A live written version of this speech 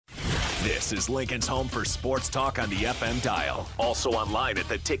This is Lincoln's home for sports talk on the FM dial. Also online at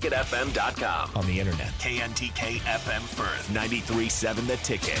theticketfm.com. On the internet, KNTK FM Firth, 93.7 The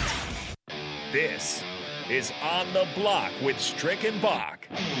Ticket. This is On the Block with Strick and Bach.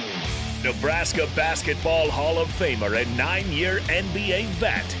 Nebraska Basketball Hall of Famer and 9-year NBA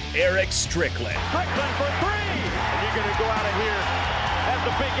vet, Eric Strickland. Strickland for three! And you're going to go out of here as the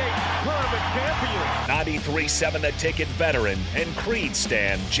Big 8 tournament champion. 93.7 The Ticket veteran and Creed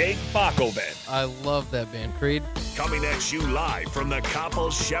stan, Jake Bakoven. I love that band, Creed. Coming at you live from the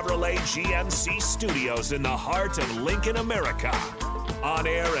Coppel Chevrolet GMC studios in the heart of Lincoln, America. On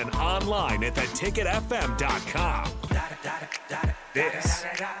air and online at theticketfm.com. This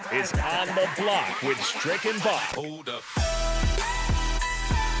is On the Block with Strick and Bach. Hold up.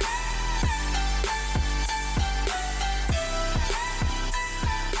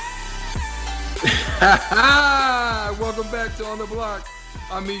 Welcome back to On the Block.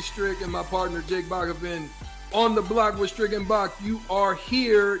 I'm E. Strick and my partner Jake Bach have been On the Block with Strick and Bach. You are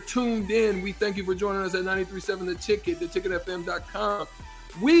here, tuned in. We thank you for joining us at 93.7 The Ticket, theticketfm.com.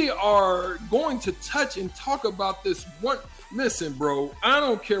 We are going to touch and talk about this one. Listen, bro, I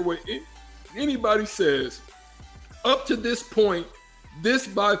don't care what anybody says. Up to this point, this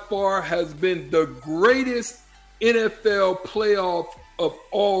by far has been the greatest NFL playoff of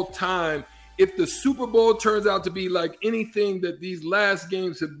all time. If the Super Bowl turns out to be like anything that these last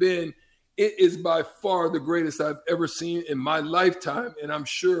games have been, it is by far the greatest I've ever seen in my lifetime, and I'm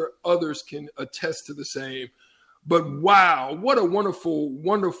sure others can attest to the same. But wow, what a wonderful,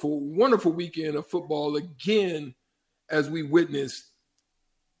 wonderful, wonderful weekend of football again, as we witnessed.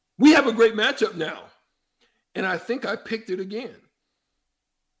 We have a great matchup now, and I think I picked it again.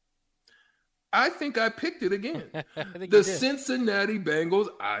 The Cincinnati Bengals,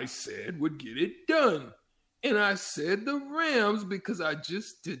 I said, would get it done. And I said the Rams because I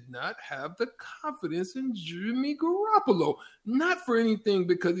just did not have the confidence in Jimmy Garoppolo. Not for anything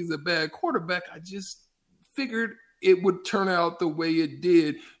because he's a bad quarterback. I just figured it would turn out the way it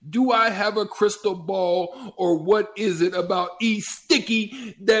did. Do I have a crystal ball, or what is it about E.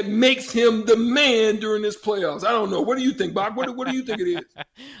 Sticky that makes him the man during this playoffs? I don't know. What do you think, Bob? What do you think it is?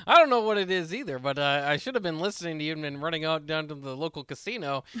 I don't know what it is either, but I should have been listening to you and running out down to the local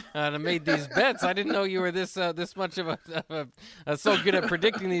casino to make these bets. I didn't know you were this much of a so good at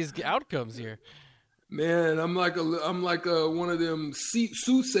predicting these outcomes here. Man, I'm like one of them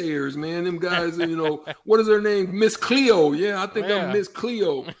soothsayers, man. Them guys, what is her name? Miss Cleo. Yeah, I think I'm Miss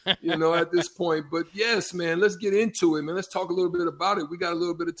Cleo, at this point. But yes, man, let's get into it, man. Let's talk a little bit about it. We got a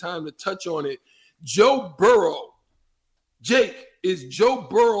little bit of time to touch on it. Joe Burrow. Jake, is Joe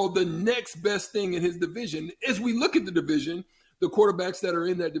Burrow the next best thing in his division? As we look at the division, the quarterbacks that are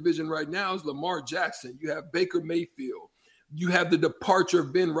in that division right now is Lamar Jackson. You have Baker Mayfield. You have the departure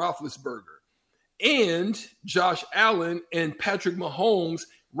of Ben Roethlisberger. And Josh Allen and Patrick Mahomes,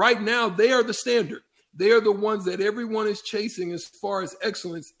 right now, they are the standard. They are the ones that everyone is chasing as far as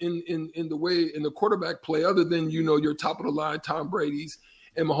excellence in the quarterback play, other than, your top of the line, Tom Brady's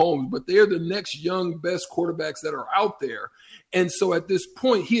and Mahomes. But they are the next young best quarterbacks that are out there. And so at this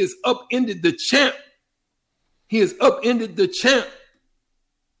point, he has upended the champ. He has upended the champ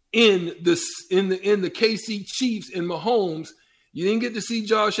in the KC Chiefs and Mahomes. You didn't get to see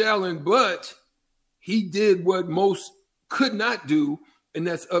Josh Allen, but he did what most could not do, and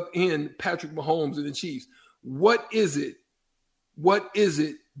that's upend Patrick Mahomes and the Chiefs. What is it? What is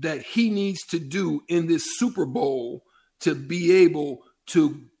it that he needs to do in this Super Bowl to be able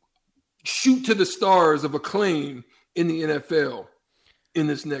to shoot to the stars of acclaim in the NFL in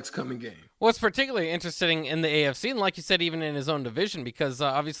this next coming game? Well, it's particularly interesting in the AFC, and like you said, even in his own division, because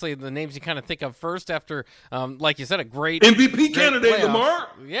obviously the names you kind of think of first after, like you said, a great MVP candidate, playoff. Lamar.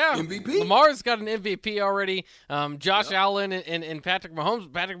 Yeah, MVP. Lamar's got an MVP already. Josh Allen and Patrick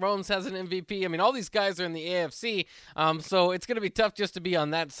Mahomes. Patrick Mahomes has an MVP. I mean, all these guys are in the AFC, so it's going to be tough just to be on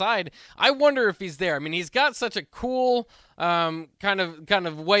that side. I wonder if he's there. I mean, he's got such a cool kind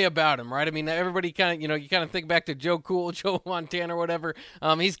of way about him, right? I mean, everybody kind of, you kind of think back to Joe Cool, Joe Montana, or whatever.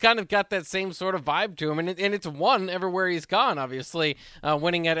 He's kind of got that same sort of vibe to him, and it's won everywhere he's gone, obviously.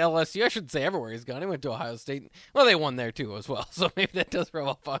 Winning at LSU, I should say everywhere he's gone. He went to Ohio State. Well, they won there too as well, so maybe that does rub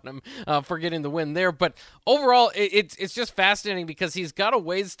off on him for getting the win there. But overall, it's just fascinating because he's got a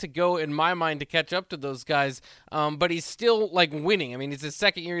ways to go, in my mind, to catch up to those guys, but he's still, winning. I mean, it's his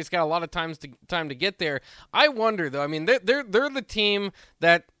second year. He's got a lot of time to get there. I wonder, though, I mean, they're the team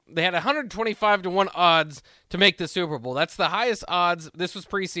that they had 125-1 odds to make the Super Bowl. That's the highest odds. This was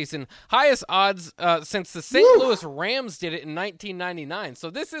preseason. Highest odds since the St. Louis Rams did it in 1999. So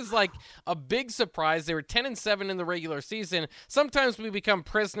this is like a big surprise. They were 10-7 in the regular season. Sometimes we become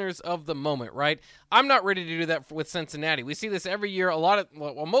prisoners of the moment, right? I'm not ready to do that with Cincinnati. We see this every year,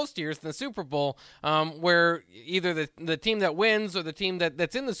 most years in the Super Bowl, where either the team that wins or the team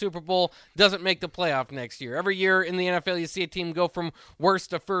that's in the Super Bowl doesn't make the playoff next year. Every year in the NFL, you see a team go from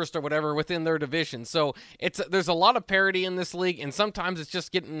worst to first or whatever within their division. So there's a lot of parity in this league, and sometimes it's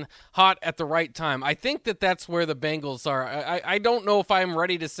just getting hot at the right time. I think that's where the Bengals are. I don't know if I'm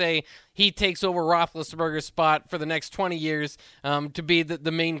ready to say he takes over Roethlisberger's spot for the next 20 years to be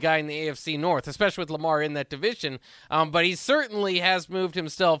the main guy in the AFC North, especially with Lamar in that division. But he certainly has moved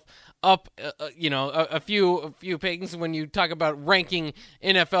himself up, a few pegs when you talk about ranking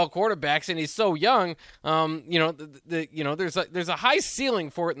NFL quarterbacks, and he's so young. There's a high ceiling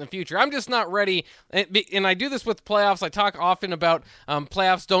for it in the future. I'm just not ready, and I do this with playoffs. I talk often about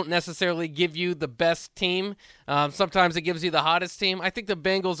playoffs don't necessarily give you the best team. Sometimes it gives you the hottest team. I think the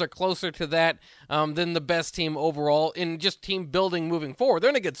Bengals are closer to that than the best team overall in just team building moving forward.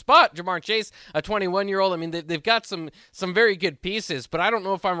 They're in a good spot. Jamar Chase, a 21-year-old. I mean, they've got some very good pieces, but I don't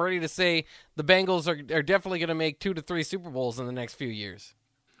know if I'm ready to say the Bengals are definitely going to make 2 to 3 Super Bowls in the next few years.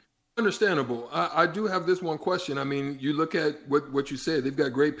 Understandable. I do have this one question. I mean, you look at what you said. They've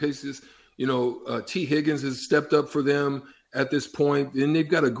got great pieces. T. Higgins has stepped up for them at this point. And they've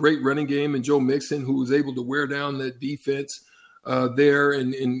got a great running game and Joe Mixon, who was able to wear down that defense there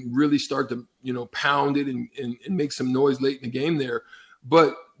and really start to, pound it and make some noise late in the game there.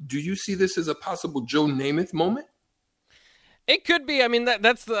 But do you see this as a possible Joe Namath moment? It could be. I mean,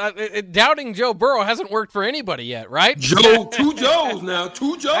 that's doubting Joe Burrow hasn't worked for anybody yet, right? Two Joes now.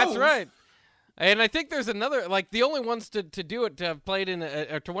 That's right. And I think there's another, the only ones to do it, to have played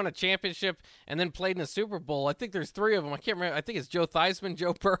to win a championship and then played in a Super Bowl. I think there's 3 of them. I can't remember. I think it's Joe Theismann,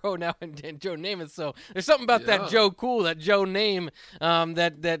 Joe Burrow now, and Joe Namath. So there's something about that Joe Cool, that Joe name,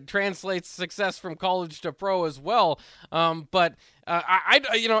 that translates success from college to pro as well. But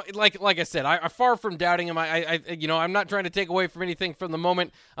like I said, I far from doubting him. I'm not trying to take away from anything from the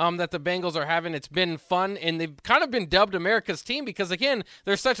moment that the Bengals are having. It's been fun, and they've kind of been dubbed America's team because, again,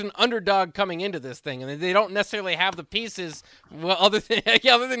 they're such an underdog coming into this thing, and they don't necessarily have the pieces. Well, other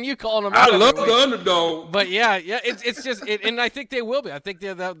than you calling them out. I love the underdog. But it's just, and I think they will be. I think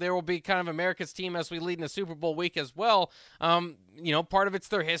there will be kind of America's team as we lead in a Super Bowl week as well. Part of it's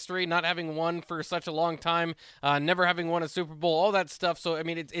their history, not having won for such a long time, never having won a Super Bowl, all that stuff. So, I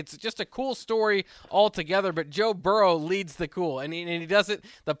mean, it's just a cool story altogether, but Joe Burrow leads the cool, and he does it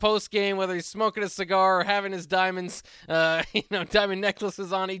the post game, whether he's smoking a cigar or having his diamonds, diamond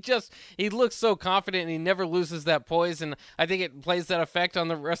necklaces on. He looks so confident, and he never loses that poise, and I think it plays that effect on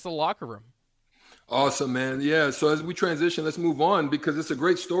the rest of the locker room. Awesome, man. Yeah, so as we transition, let's move on because it's a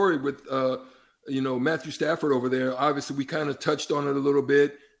great story with Matthew Stafford over there. Obviously, we kind of touched on it a little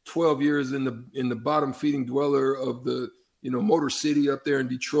bit. 12 years in the bottom feeding dweller of the Motor City up there in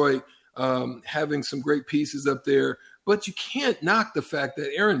Detroit, having some great pieces up there. But you can't knock the fact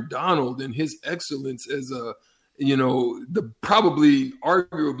that Aaron Donald and his excellence as probably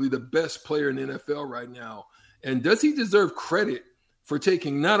arguably the best player in the NFL right now. And does he deserve credit for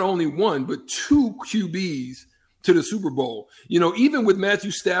taking not only one but 2 QBs to the Super Bowl? Even with Matthew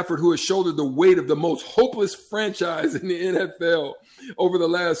Stafford, who has shouldered the weight of the most hopeless franchise in the NFL over the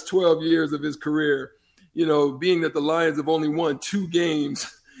last 12 years of his career, being that the Lions have only won 2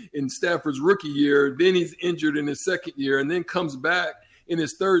 games in Stafford's rookie year, then he's injured in his second year, and then comes back in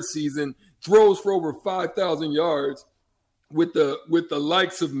his third season, throws for over 5,000 yards with the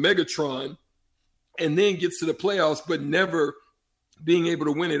likes of Megatron, and then gets to the playoffs, but never being able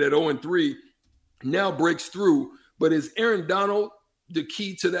to win it at 0-3. Now breaks through. But is Aaron Donald the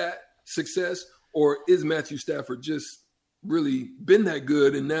key to that success, or is Matthew Stafford just really been that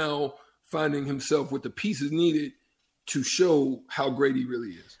good and now finding himself with the pieces needed to show how great he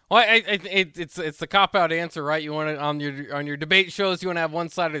really is? Well, it's the cop-out answer, right? You want it on your debate shows, you want to have one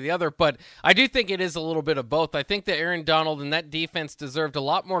side or the other, but I do think it is a little bit of both. I think that Aaron Donald and that defense deserved a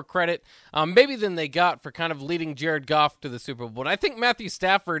lot more credit, maybe than they got for kind of leading Jared Goff to the Super Bowl. And I think Matthew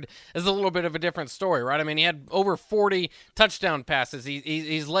Stafford is a little bit of a different story, right? I mean, he had over 40 touchdown passes.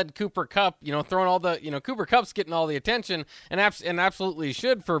 He's led Cooper Kupp, throwing all the, Cooper Kupp's getting all the attention, and absolutely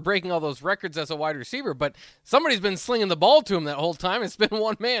should for breaking all those records as a wide receiver, but somebody's been slinging the ball to him that whole time. It's been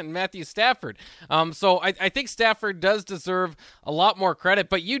one man, Matthew Stafford. So I think Stafford does deserve a lot more credit,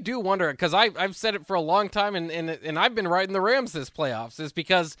 but you do wonder, because I've said it for a long time, and I've been riding the Rams this playoffs, is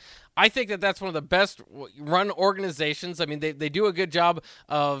because I think that's one of the best run organizations. I mean, they do a good job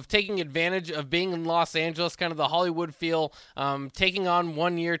of taking advantage of being in Los Angeles, kind of the Hollywood feel, taking on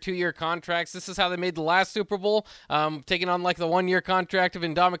 1 year, 2 year contracts. This is how they made the last Super Bowl, taking on like the 1 year contract of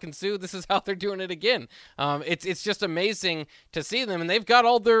Ndamukong Suh. This is how they're doing it again. It's just amazing to see them, and they've got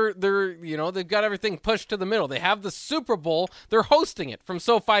all their they've got everything pushed to the middle. They have the Super Bowl. They're hosting it from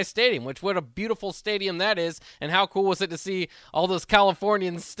SoFi Stadium, which what a beautiful stadium that is, and how cool was it to see all those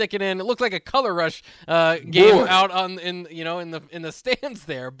Californians sticking in. It looked like a Color Rush game out in the stands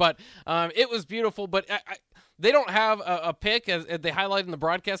there, but it was beautiful. But they don't have a pick, as they highlighted in the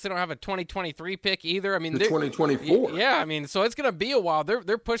broadcast. They don't have a 2023 pick either. I mean, 2024. Yeah, I mean, so it's going to be a while.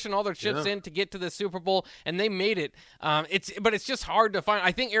 They're pushing all their chips in to get to the Super Bowl, and they made it. But it's just hard to find.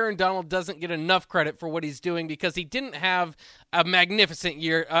 I think Aaron Donald doesn't get enough credit for what he's doing because he didn't have a magnificent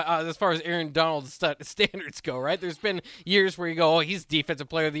year as far as Aaron Donald's standards go, right? There's been years where you go, oh, he's Defensive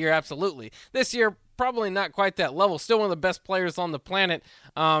Player of the Year, absolutely. This year, probably not quite that level. Still one of the best players on the planet.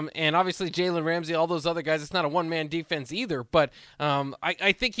 And obviously Jalen Ramsey, all those other guys, it's not a one-man defense either. But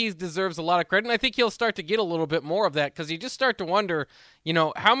I think he deserves a lot of credit. And I think he'll start to get a little bit more of that because you just start to wonder,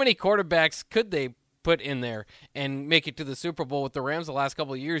 how many quarterbacks could they put in there and make it to the Super Bowl with the Rams the last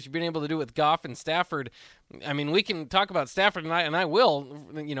couple of years? You've been able to do it with Goff and Stafford. I mean, we can talk about Stafford, and I will,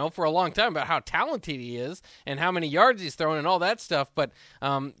 for a long time about how talented he is and how many yards he's throwing and all that stuff. But,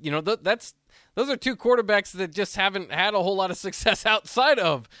 those are two quarterbacks that just haven't had a whole lot of success outside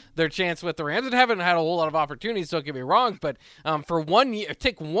of their chance with the Rams and haven't had a whole lot of opportunities, don't get me wrong. But for 1 year,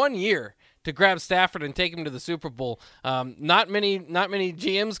 take 1 year to grab Stafford and take him to the Super Bowl. Not many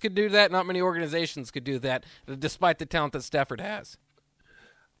GMs could do that. Not many organizations could do that, despite the talent that Stafford has.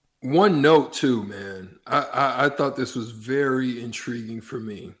 One note, too, man. I thought this was very intriguing for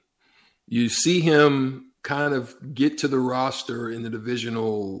me. You see him kind of get to the roster in the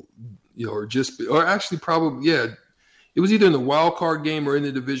divisional, it was either in the wild card game or in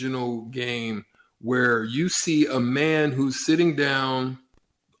the divisional game where you see a man who's sitting down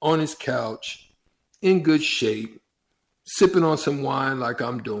on his couch in good shape, sipping on some wine like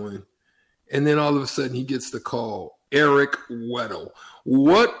I'm doing. And then all of a sudden he gets the call, Eric Weddle.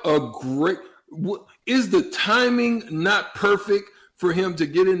 Is the timing not perfect for him to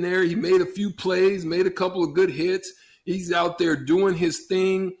get in there? He made a few plays, made a couple of good hits. He's out there doing his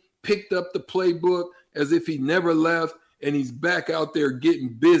thing, picked up the playbook as if he never left, and he's back out there getting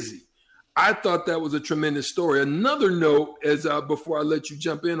busy. I thought that was a tremendous story. Another note, before I let you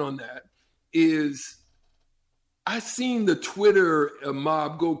jump in on that, is I seen the Twitter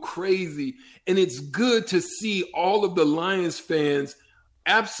mob go crazy, and it's good to see all of the Lions fans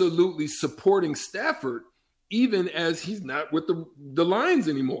absolutely supporting Stafford, even as he's not with the Lions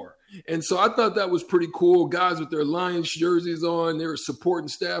anymore. And so I thought that was pretty cool. Guys with their Lions jerseys on, they were supporting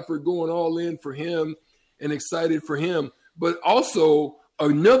Stafford, going all in for him and excited for him. But also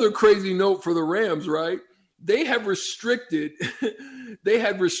another crazy note for the Rams, right? They had restricted the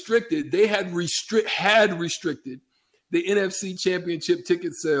NFC Championship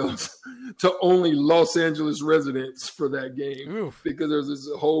ticket sales to only Los Angeles residents for that game. Oof. Because there's this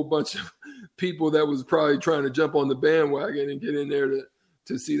whole bunch of people that was probably trying to jump on the bandwagon and get in there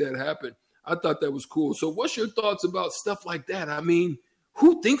to see that happen. I thought that was cool. So what's your thoughts about stuff like that? I mean,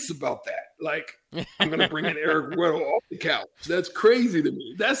 who thinks about that? Like, I'm going to bring in Eric Weddle off the couch. That's crazy to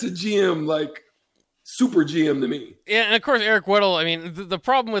me. That's a GM, like, super GM to me. Yeah, and of course, Eric Weddle, I mean, the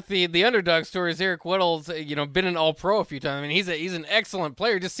problem with the underdog story is Eric Weddle's, been an all-pro a few times. I mean, he's an excellent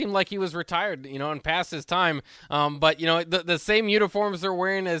player. It just seemed like he was retired, and past his time. But, the same uniforms they're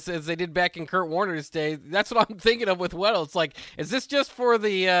wearing as they did back in Kurt Warner's day, that's what I'm thinking of with Weddle. It's like, is this just for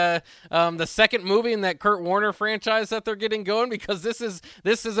the second movie in that Kurt Warner franchise that they're getting going? Because this is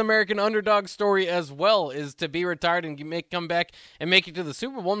American underdog story as well, is to be retired and come back and make it to the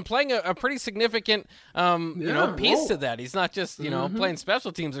Super Bowl and playing a pretty significant piece to that. He's not just playing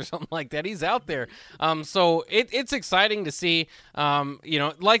special teams or something like that. He's out there. So it's exciting to see.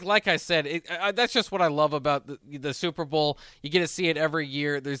 Like I said, that's just what I love about the Super Bowl. You get to see it every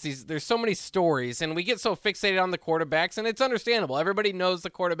year. There's so many stories, and we get so fixated on the quarterbacks, and it's understandable. Everybody knows the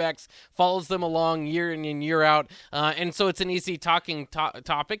quarterbacks, follows them along year in and year out, and so it's an easy talking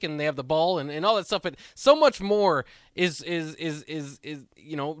topic, and they have the ball and all that stuff. But so much more is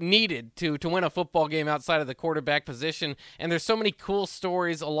needed to win a football game outside of the quarterback position, and there's so many cool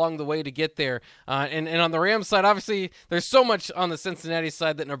stories along the way to get there. And on the Rams side, obviously, there's so much on the Cincinnati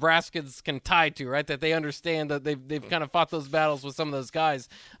side that Nebraskans can tie to, right? That they understand that they've kind of fought those battles with some of those guys.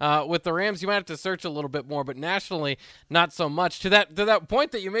 With the Rams, you might have to search a little bit more, but nationally, not so much. To that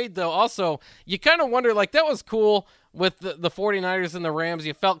point that you made, though, also, you kind of wonder, like, that was cool with the 49ers and the Rams.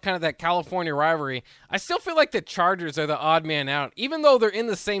 You felt kind of that California rivalry. I still feel like the Chargers are the odd man out, even though they're in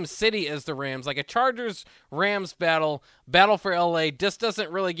the same city as the Rams. Like a Chargers-Rams battle for LA just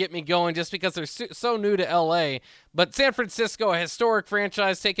doesn't really get me going just because they're so new to LA. But San Francisco, a historic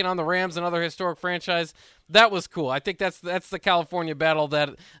franchise taking on the Rams, another historic franchise, that was cool. I think that's the California battle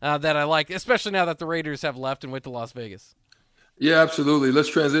that I like, especially now that the Raiders have left and went to Las Vegas. Yeah, absolutely. Let's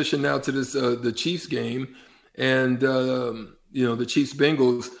transition now to this the Chiefs game and the Chiefs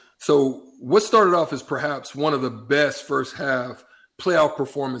Bengals. So what started off as perhaps one of the best first half playoff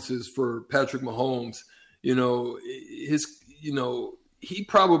performances for Patrick Mahomes. He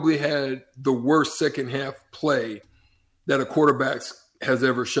probably had the worst second half play that a quarterback has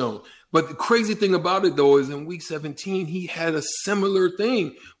ever shown. But the crazy thing about it, though, is in week 17, he had a similar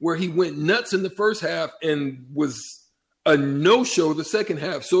thing where he went nuts in the first half and was a no-show the second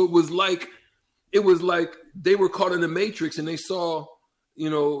half. So it was like they were caught in the Matrix and they saw, they're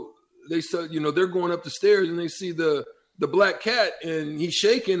going up the stairs and they see the black cat and he's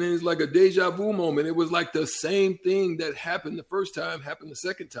shaking and it's like a deja vu moment. It was like the same thing that happened the first time happened the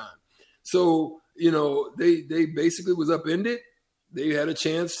second time. So, they basically was upended. They had a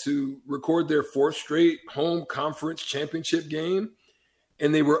chance to record their fourth straight home conference championship game,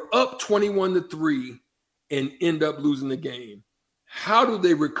 and they were up 21-3 and end up losing the game. How do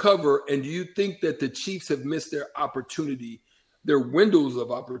they recover? And do you think that the Chiefs have missed their opportunity, their windows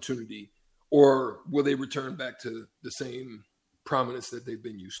of opportunity, or will they return back to the same prominence that they've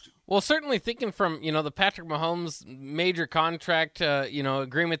been used to? Well, certainly thinking from, the Patrick Mahomes major contract,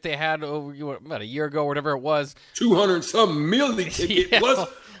 agreement they had over about a year ago, whatever it was. 200-something million ticket plus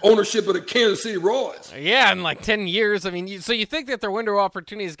ownership of the Kansas City Royals. Yeah, in like 10 years. I mean, so you think that their window of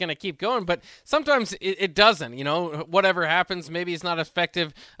opportunity is going to keep going, but sometimes it doesn't. Whatever happens, maybe it's not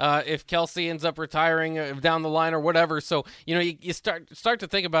effective if Kelsey ends up retiring down the line or whatever. So, you start to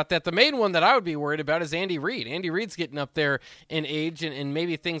think about that. The main one that I would be worried about is Andy Reid. Andy Reid's getting up there in age, and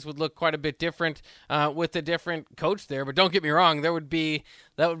maybe things would look quite a bit different with a different coach there. But don't get me wrong, that would be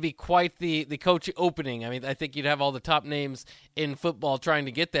quite the coach opening. I mean, I think you'd have all the top names in football trying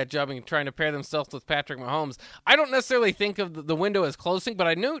to get that job and trying to pair themselves with Patrick Mahomes. I don't necessarily think of the window as closing, but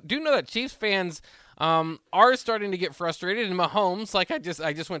I do know that Chiefs fans are starting to get frustrated. And Mahomes, like I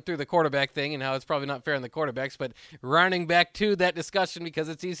just went through the quarterback thing and how it's probably not fair on the quarterbacks, but rounding back to that discussion because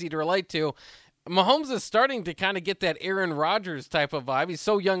it's easy to relate to, Mahomes is starting to kind of get that Aaron Rodgers type of vibe. He's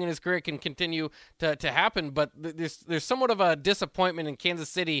so young in his career, it can continue to happen, but there's somewhat of a disappointment in Kansas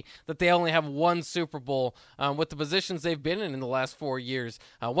City that they only have one Super Bowl with the positions they've been in the last 4 years.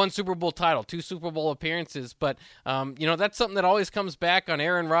 One Super Bowl title, 2 Super Bowl appearances, but that's something that always comes back on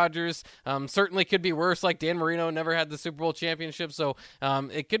Aaron Rodgers. Certainly could be worse, like Dan Marino never had the Super Bowl championship, so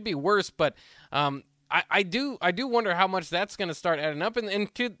it could be worse, but I do wonder how much that's going to start adding up,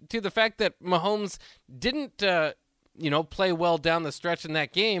 and to the fact that Mahomes didn't play well down the stretch in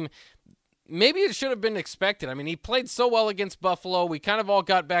that game. Maybe it should have been expected. I mean, he played so well against Buffalo. We kind of all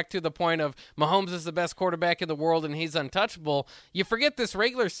got back to the point of Mahomes is the best quarterback in the world and he's untouchable. You forget this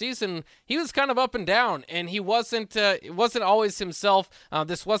regular season, he was kind of up and down, and he wasn't always himself.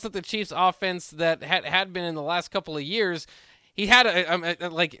 This wasn't the Chiefs' offense that had been in the last couple of years. He had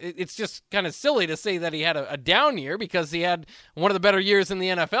it's just kind of silly to say that he had a down year because he had one of the better years in the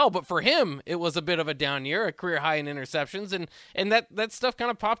NFL. But for him, it was a bit of a down year, a career high in interceptions, and that stuff kind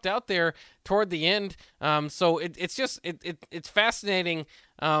of popped out there toward the end. So it's fascinating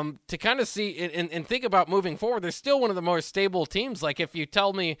to kind of see and think about moving forward. They're still one of the more stable teams. Like if you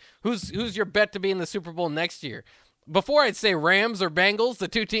tell me who's your bet to be in the Super Bowl next year. Before I'd say Rams or Bengals, the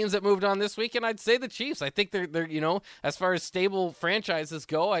 2 teams that moved on this weekend, I'd say the Chiefs. I think they're as far as stable franchises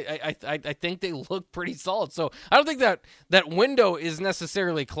go, I think they look pretty solid. So I don't think that window is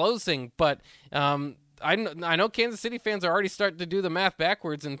necessarily closing, but I know Kansas City fans are already starting to do the math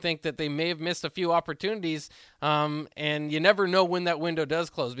backwards and think that they may have missed a few opportunities, and you never know when that window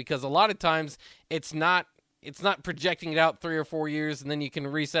does close because a lot of times it's not projecting it out 3 or 4 years and then you can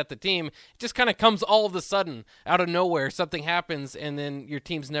reset the team. It just kind of comes all of a sudden out of nowhere. Something happens and then your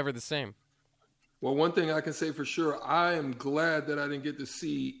team's never the same. Well, one thing I can say for sure, I am glad that I didn't get to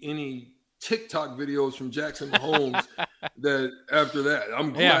see any TikTok videos from Jackson Mahomes that after that.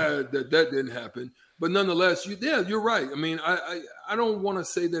 I'm glad that didn't happen. But nonetheless, you're right. I mean, I don't want to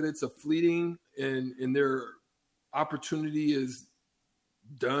say that it's a fleeting and their opportunity is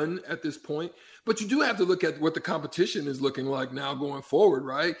done at this point. But you do have to look at what the competition is looking like now going forward,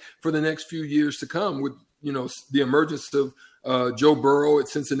 right? For the next few years to come with, the emergence of Joe Burrow at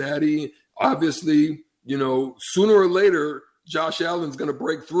Cincinnati. Obviously, sooner or later, Josh Allen's going to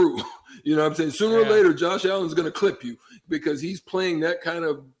break through. You know what I'm saying? Sooner or later, Josh Allen's going to clip you because he's playing that kind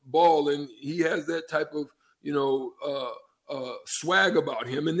of ball and he has that type of, swag about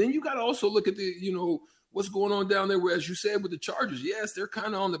him. And then you got to also look at the, what's going on down there, where, as you said, with the Chargers. Yes, they're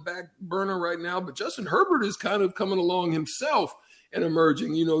kind of on the back burner right now, but Justin Herbert is kind of coming along himself and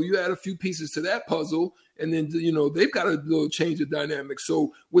emerging. You add a few pieces to that puzzle, and then, they've got a little change of dynamics.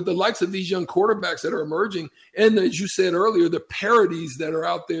 So with the likes of these young quarterbacks that are emerging, and as you said earlier, the parodies that are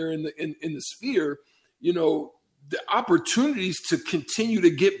out there in the sphere, the opportunities to continue to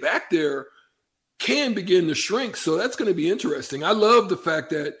get back there can begin to shrink. So that's going to be interesting. I love the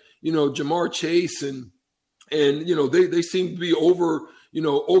fact that, Jamar Chase and they seem to be over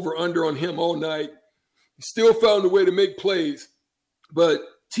under on him all night. He still found a way to make plays, but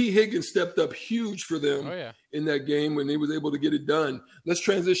T. Higgins stepped up huge for them in that game when he was able to get it done. Let's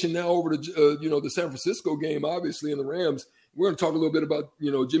transition now over to, the San Francisco game, obviously, and the Rams. We're going to talk a little bit about,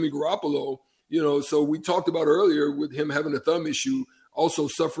 Jimmy Garoppolo. So we talked about earlier with him having a thumb issue, also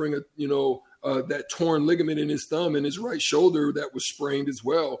suffering that torn ligament in his thumb and his right shoulder that was sprained as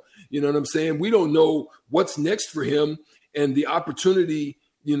well. You know what I'm saying? We don't know what's next for him and the opportunity,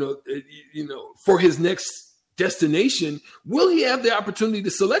 for his next destination. Will he have the opportunity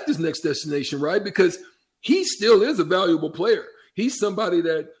to select his next destination, right? Because he still is a valuable player. He's somebody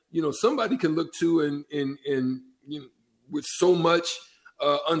that, somebody can look to and with so much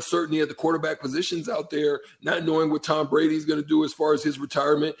uncertainty at the quarterback positions out there, not knowing what Tom Brady's going to do as far as his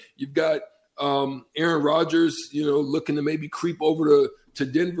retirement. You've got Aaron Rodgers, looking to maybe creep over to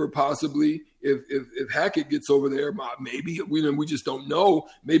Denver possibly if Hackett gets over there. Maybe we just don't know.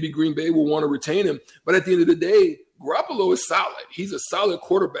 Maybe Green Bay will want to retain him. But at the end of the day, Garoppolo is solid. He's a solid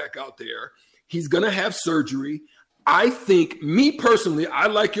quarterback out there. He's going to have surgery. I think, me personally, I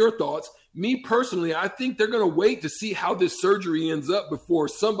like your thoughts. Me personally, I think they're going to wait to see how this surgery ends up before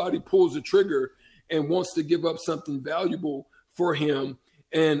somebody pulls the trigger and wants to give up something valuable for him.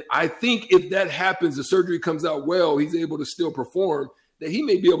 And I think if that happens, the surgery comes out well, he's able to still perform, that he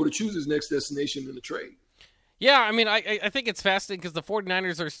may be able to choose his next destination in the trade. Yeah, I mean, I think it's fascinating because the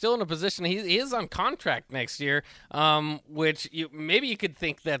 49ers are still in a position. He is on contract next year, which maybe you could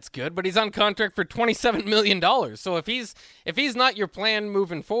think that's good, but he's on contract for $27 million. So if he's not your plan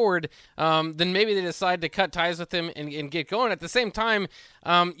moving forward, then maybe they decide to cut ties with him and get going. At the same time,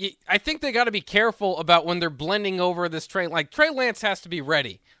 I think they got to be careful about when they're blending over this trade. Like, Trey Lance has to be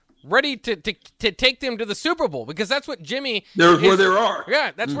ready to take them to the Super Bowl, because that's what Jimmy where they are. Yeah,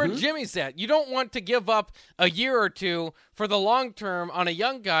 that's where Jimmy's at. You don't want to give up a year or two for the long term on a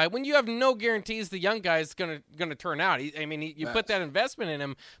young guy when you have no guarantees the young guy is going to turn out. You put that investment in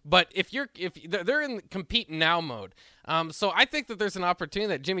him, but if they're in compete now mode. So I think that there's an opportunity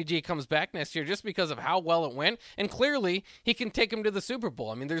that Jimmy G comes back next year just because of how well it went, and clearly he can take him to the Super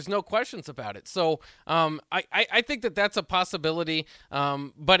Bowl. I mean, there's no questions about it. So I think that that's a possibility,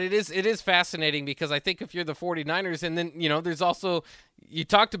 but it is fascinating because I think if you're the 49ers, and then there's also, you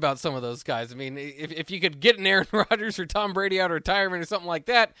talked about some of those guys. I mean, if you could get an Aaron Rodgers or Tom Brady out of retirement or something like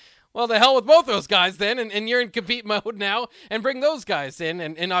that, well, the hell with both those guys then, and you're in compete mode now, and bring those guys in,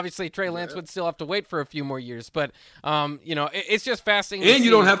 and obviously Trey Lance would still have to wait for a few more years, but it's just fascinating. And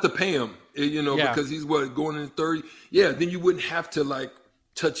you don't have to pay him, because he's going in 30. Yeah, then you wouldn't have to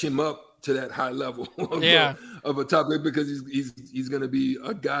touch him up to that high level of a top league, because he's going to be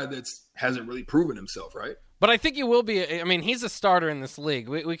a guy that hasn't really proven himself, right? But I think he will be. I mean, he's a starter in this league.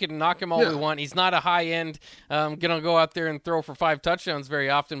 We can knock him all we want. He's not a high-end, going to go out there and throw for 5 touchdowns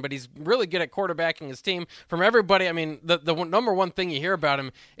very often, but he's really good at quarterbacking his team. From everybody, I mean, the number one thing you hear about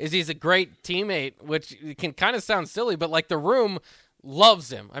him is he's a great teammate, which can kind of sound silly, but the room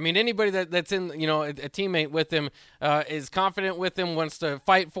loves him. I mean, anybody that's in, a teammate with him is confident with him, wants to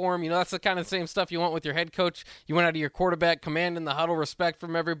fight for him. That's the kind of same stuff you want with your head coach. You want out of your quarterback, command in the huddle, respect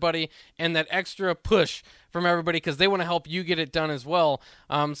from everybody, and that extra push from everybody because they want to help you get it done as well.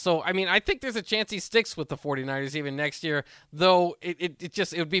 So, I mean, I think there's a chance he sticks with the 49ers even next year, though it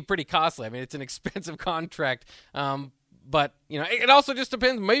would be pretty costly. I mean, it's an expensive contract. But, it also just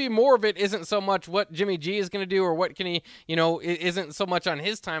depends. Maybe more of it isn't so much what Jimmy G is going to do or what can he, it isn't so much on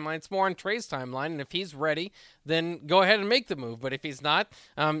his timeline. It's more on Trey's timeline. And if he's ready, then go ahead and make the move. But if he's not,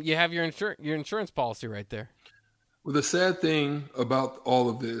 you have your insurance policy right there. Well, the sad thing about all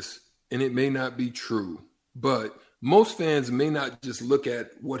of this, and it may not be true, but most fans may not just look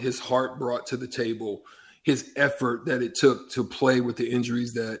at what his heart brought to the table, his effort that it took to play with the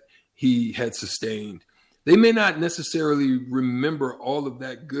injuries that he had sustained. They may not necessarily remember all of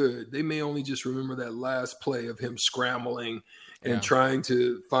that good. They may only just remember that last play of him scrambling and trying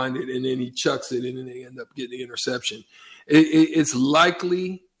to find it, and then he chucks it, and then they end up getting the interception. It's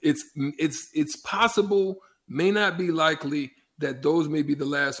likely, it's possible, may not be likely that those may be the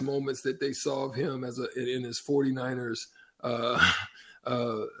last moments that they saw of him in his 49ers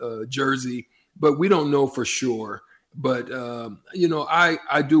jersey, but we don't know for sure. But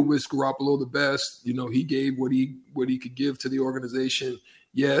I do wish Garoppolo the best. He gave what he could give to the organization.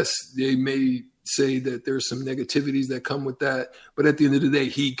 Yes, they may say that there's some negativities that come with that, but at the end of the day,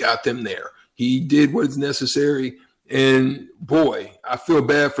 he got them there. He did what is necessary. And boy, I feel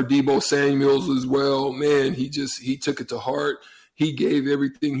bad for Deebo Samuels as well. Man, he took it to heart. He gave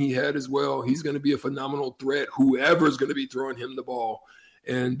everything he had as well. He's going to be a phenomenal threat, whoever's going to be throwing him the ball.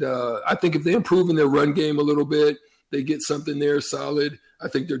 And I think if they improve in their run game a little bit, they get something there solid, I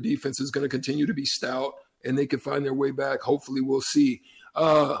think their defense is going to continue to be stout, and they can find their way back. Hopefully, we'll see.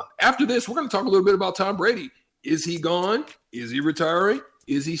 After this, we're going to talk a little bit about Tom Brady. Is he gone? Is he retiring?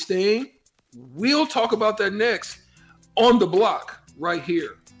 Is he staying? We'll talk about that next on The Block right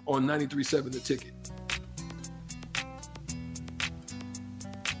here on 93.7 The Ticket.